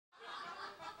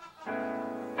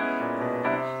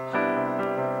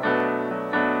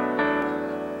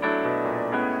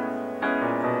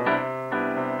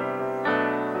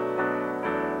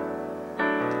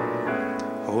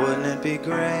it be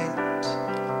great?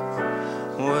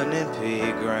 Wouldn't it be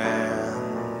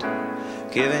grand?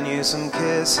 Giving you some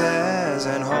kisses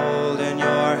and holding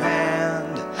your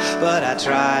hand. But I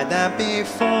tried that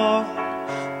before,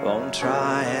 won't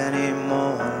try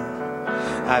anymore.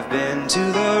 I've been to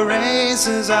the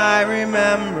races, I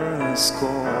remember the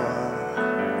score.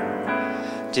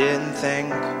 Didn't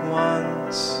think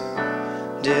once,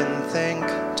 didn't think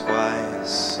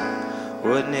twice.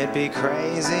 Wouldn't it be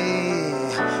crazy?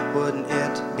 Wouldn't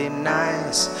it be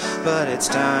nice? But it's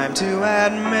time to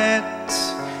admit,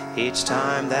 each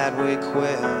time that we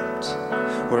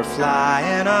quit, we're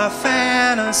flying a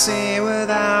fantasy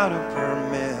without a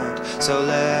permit. So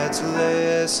let's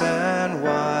listen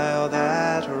while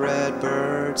that red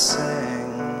bird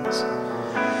sings,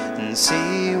 and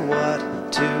see what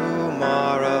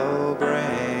tomorrow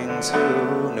brings.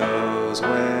 Who knows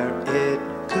where it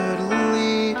could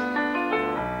lead?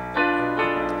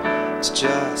 It's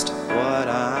just what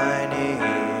I need.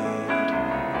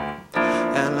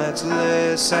 And let's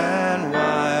listen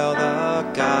while the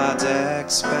gods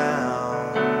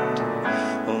expound.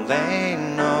 Well, they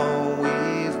know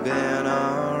we've been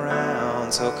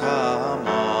around, so come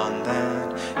on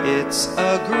then, it's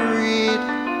agreed.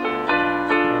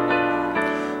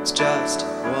 It's just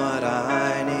what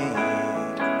I need.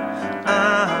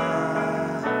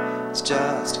 It's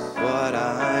just what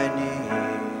I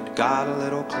need. Got a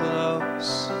little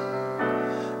close,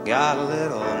 got a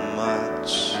little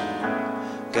much,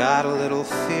 got a little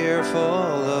fearful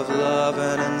of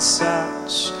loving and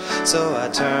such. So I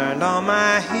turned on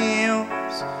my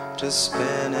heels, just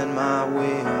spinning my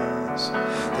wheels.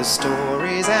 The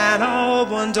story's an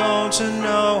old one, don't you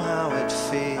know how it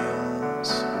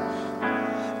feels?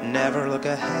 Never look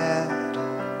ahead,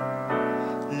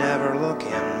 never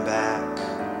looking back,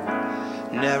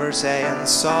 never saying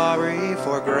sorry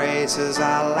for graces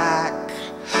I lack.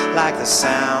 Like the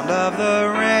sound of the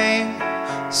rain,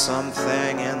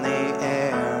 something in the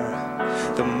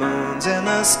air, the moon's in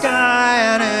the sky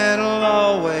and it'll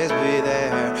always be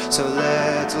there. So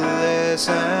let's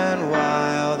listen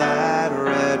while that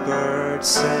red bird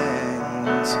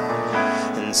sings,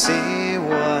 and see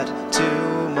what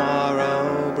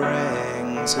tomorrow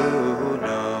brings. Who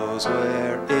knows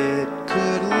where it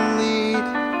could lead?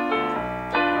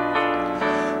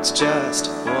 It's just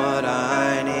what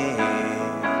I need.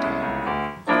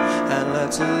 And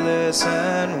let's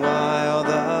listen while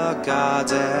the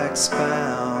gods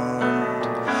expound.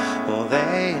 Well,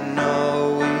 they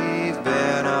know we've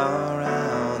been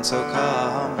around, so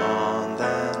come on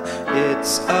then,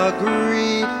 it's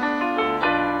agreed.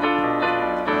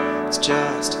 It's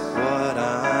just